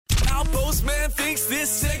Postman thinks this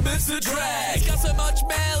segment's a drag. It's got so much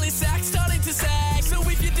mail, his sack's starting to sag. So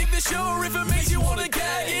if you dig the show or if it makes you want to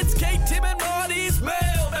gag, it's Kate, Tim and Marty's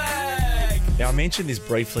mailbag. Now, I mentioned this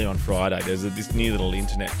briefly on Friday. There's this new little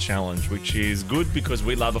internet challenge, which is good because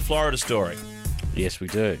we love a Florida story. Yes, we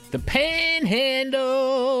do. The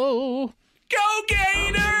Panhandle. Go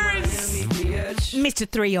Gators! Mr.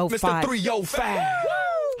 305. Mr. 305.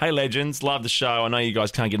 Hey, legends, love the show. I know you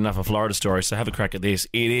guys can't get enough of Florida stories, so have a crack at this.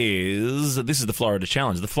 This is the Florida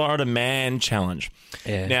Challenge, the Florida Man Challenge.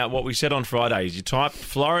 Yeah. Now, what we said on Friday is you type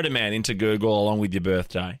Florida Man into Google along with your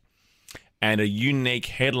birthday, and a unique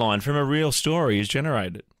headline from a real story is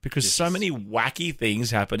generated because so many wacky things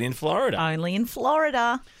happen in Florida. Only in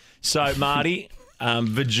Florida. So, Marty,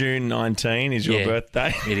 June 19 is your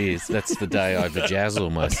birthday. It is. That's the day I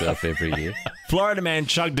vajazzle myself every year. Florida man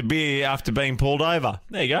chugged a beer after being pulled over.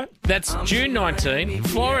 There you go. That's June 19,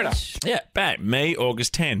 Florida. Yeah, bang. Me,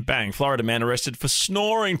 August 10. Bang. Florida man arrested for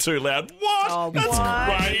snoring too loud. What? Oh, That's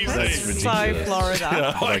what? crazy. That's So ridiculous.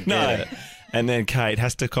 Florida. I know. And then Kate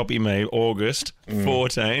has to copy me, August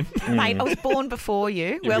 14. Mate, I was born before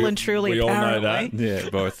you. Well and truly, we all know apparently. that. Yeah,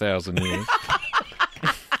 by 1,000 years.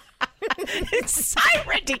 It's so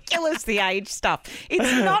ridiculous, the age stuff.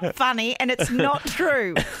 It's not funny and it's not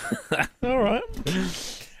true. All right.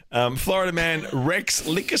 Florida man wrecks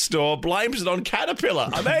liquor store, blames it on Caterpillar.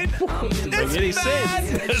 I mean, that's Any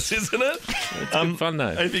sense. madness, isn't it? It's good fun, though.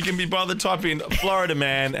 If you can be bothered, type in Florida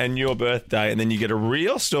man and your birthday, and then you get a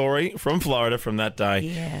real story from Florida from that day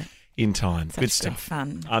Yeah. in time. Such Good stuff.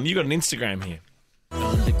 fun. You got an Instagram here.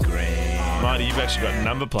 On the gram. Marty, you've actually got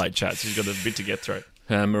number plate chats. You've got a bit to get through.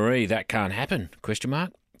 Marie, that can't happen? Question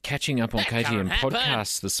mark. Catching up on KTM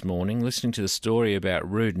podcasts this morning, listening to the story about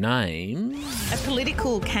rude names. A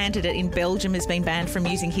political candidate in Belgium has been banned from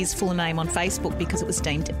using his full name on Facebook because it was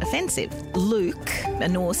deemed offensive. Luke,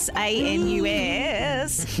 Anus,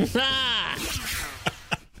 A-N-U-S.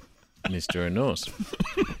 Mr. Enorse.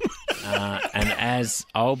 And as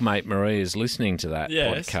old mate Marie is listening to that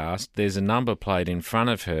podcast, there's a number plate in front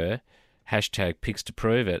of her, hashtag pics to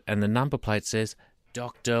prove it, and the number plate says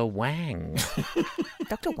Dr. Wang.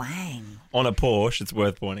 Dr. Wang. On a Porsche, it's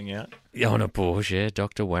worth pointing out. Yeah, on a Porsche, yeah,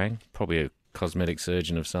 Dr. Wang. Probably a cosmetic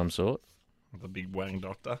surgeon of some sort. The big Wang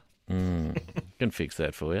doctor. Can fix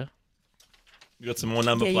that for you. You got some more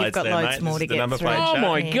number Yeah, plates you've got there, loads mate. more This to is the get number through. plate Oh, chat.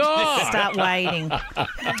 my God. Start waiting.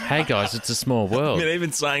 Hey, guys, it's a small I world. mean,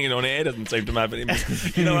 even saying it on air doesn't seem to matter. You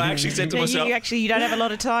know, I actually said to myself, You don't have a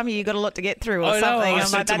lot of time. You got a lot to get through, or I know, something. I I'm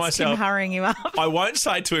said like, to that's myself, Tim hurrying you up. I won't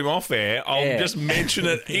say to him off air. I'll just mention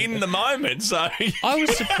it in the moment. So I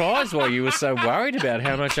was surprised why you were so worried about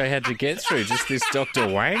how much I had to get through, just this Dr.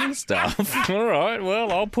 Wang stuff. All right,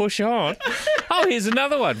 well, I'll push on. Oh, here's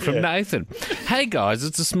another one from Nathan. Hey, guys,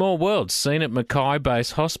 it's a small world. Seen at Mackay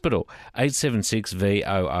Base Hospital.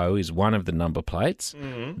 876VOO is one of the number plates.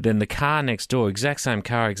 Then the car next door, exact same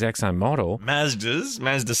car, exact same model. Mazda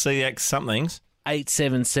CX somethings.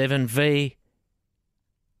 877VOO.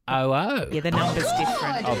 Yeah, the number's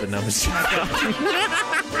different. Oh, the number's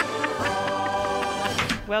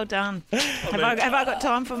Well done. Have I got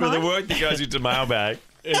time for For the mine? work that goes into mailbag,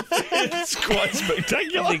 it's quite I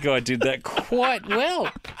spectacular. think I did that quite well,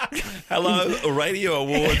 Hello, Radio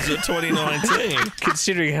Awards 2019.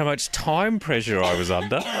 considering how much time pressure I was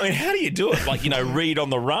under. I mean, how do you do it? Like, read on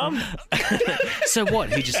the run? So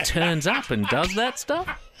what, he just turns up and does that stuff?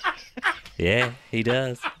 Yeah, he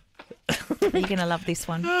does. You're going to love this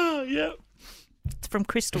one. Oh, yeah. It's from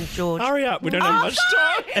Crystal George. Hurry up. We don't have much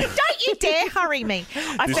time. Don't you dare hurry me.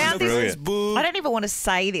 I found this. brilliant. I don't even want to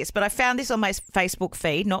say this, but I found this on my Facebook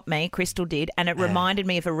feed, not me, Crystal did, and it reminded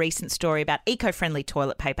me of a recent story about eco-friendly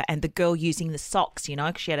toilet paper and the girl using the socks,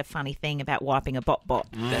 'cause she had a funny thing about wiping a bot.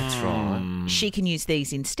 That's right. She can use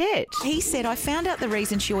these instead. He said, I found out the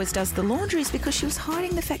reason she always does the laundry is because she was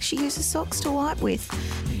hiding the fact she uses socks to wipe with.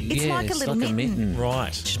 It's Yeah, like a it's little like a mitten. mitten.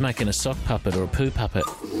 Right. She's making a sock puppet or a poo puppet.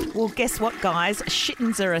 Well, guess what, guys?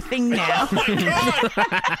 Shittens are a thing now.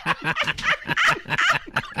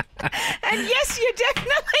 And yes, you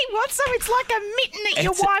definitely want some. It's like a mitten that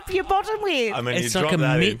you It's- wipe your bottom with. I mean, It's you like drop a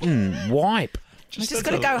that mitten wipe. You just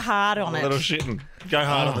got to go hard on a it. little shitting. Go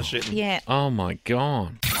hard on the shitting. Yeah. Oh, my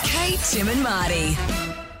God. Kate, Tim and Marty.